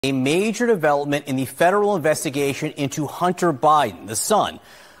A major development in the federal investigation into Hunter Biden, the son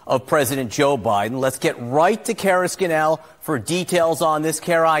of President Joe Biden. Let's get right to Kara Scannell for details on this.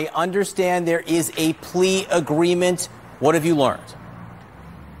 Kara, I understand there is a plea agreement. What have you learned?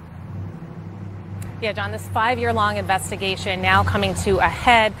 Yeah, John, this 5-year-long investigation now coming to a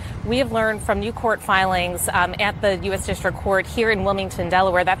head. We have learned from new court filings at the U.S. District Court here in Wilmington,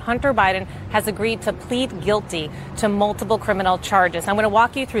 Delaware, that Hunter Biden has agreed to plead guilty to multiple criminal charges. I'm going to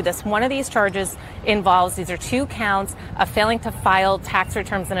walk you through this. One of these charges involves, these are 2 counts of failing to file tax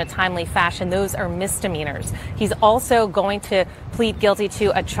returns in a timely fashion. Those are misdemeanors. He's also going to plead guilty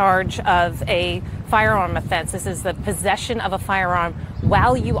to a charge of a firearm offense. This is the possession of a firearm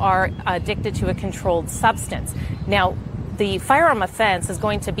while you are addicted to a controlled substance. Now, the firearm offense is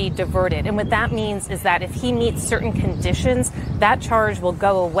going to be diverted. And what that means is that if he meets certain conditions, that charge will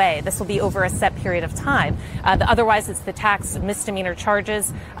go away. This will be over a set period of time. Otherwise, it's the tax misdemeanor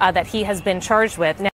charges that he has been charged with. Now,